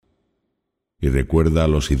Y recuerda a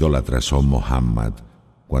los idólatras, oh Muhammad,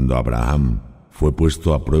 cuando Abraham fue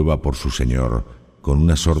puesto a prueba por su Señor con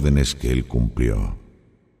unas órdenes que él cumplió.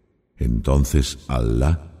 Entonces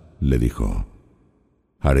Allah le dijo: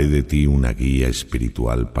 haré de ti una guía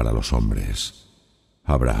espiritual para los hombres.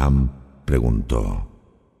 Abraham preguntó: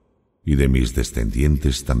 ¿y de mis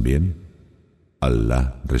descendientes también?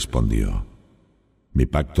 Allah respondió: mi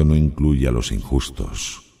pacto no incluye a los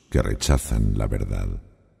injustos que rechazan la verdad.